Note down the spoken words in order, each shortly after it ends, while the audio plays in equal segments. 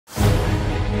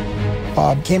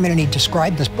Bob came in and he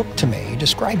described this book to me. He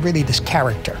described really this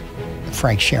character,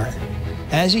 Frank Sheeran.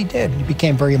 As he did, he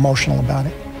became very emotional about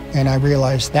it. And I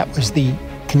realized that was the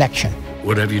connection.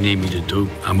 Whatever you need me to do,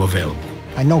 I'm available.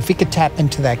 I know if we could tap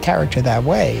into that character that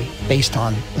way, based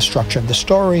on the structure of the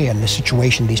story and the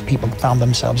situation these people found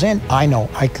themselves in, I know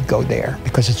I could go there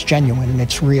because it's genuine and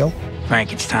it's real.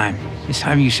 Frank, it's time. It's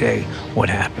time you say what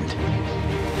happened.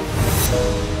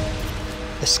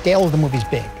 The scale of the movie's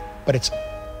big, but it's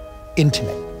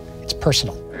intimate. It's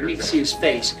personal. I need to see his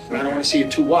face, but I don't want to see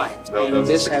it too wide. And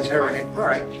this has her in it. All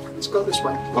right, let's go this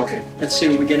way. Okay, let's see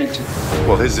what we get into.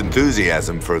 Well, his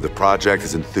enthusiasm for the project,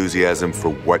 his enthusiasm for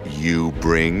what you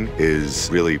bring is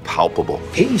really palpable.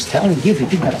 He's telling you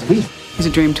you gotta leave. He's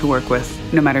a dream to work with,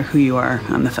 no matter who you are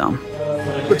on the film.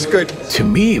 Looks good. To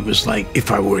me, it was like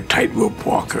if I were a tightrope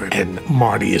walker and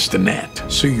Marty is the net.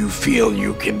 So you feel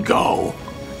you can go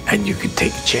and you can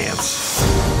take a chance.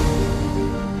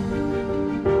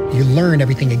 You learn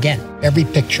everything again. Every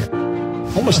picture,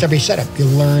 almost every setup, you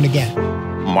learn again.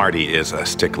 Marty is a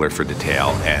stickler for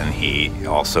detail, and he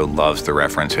also loves the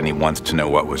reference, and he wants to know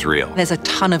what was real. There's a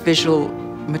ton of visual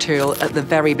material at the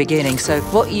very beginning, so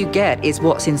what you get is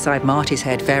what's inside Marty's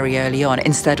head very early on,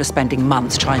 instead of spending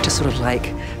months trying to sort of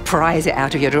like prise it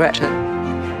out of your director.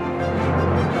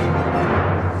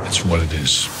 That's what it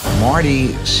is.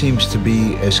 Marty seems to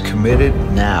be as committed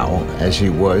now as he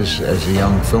was as a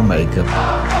young filmmaker.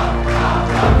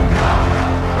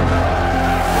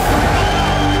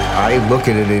 I look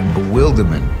at it in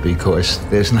bewilderment because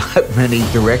there's not many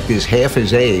directors half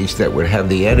his age that would have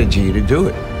the energy to do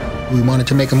it. We wanted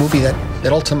to make a movie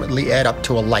that ultimately add up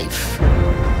to a life.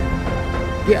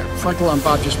 Yeah, frontal on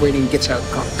Bob just waiting, gets out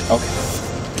cocked.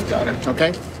 Okay. You got it,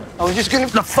 okay? I was just gonna...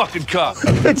 The fucking cup.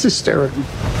 It's hysterical.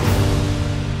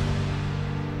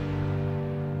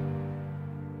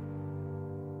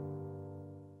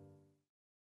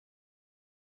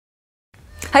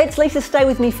 Hey, it's Lisa. Stay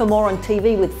with me for more on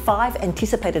TV with 5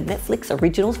 anticipated Netflix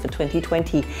originals for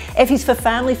 2020. Effie's for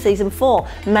Family Season 4,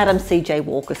 Madam C.J.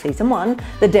 Walker Season 1,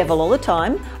 The Devil All the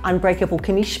Time, Unbreakable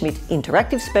Kimmy Schmidt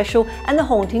Interactive Special, and The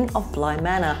Haunting of Bly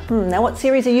Manor. Now, what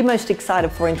series are you most excited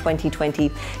for in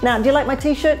 2020? Now, do you like my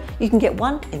t-shirt? You can get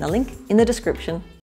one in the link in the description.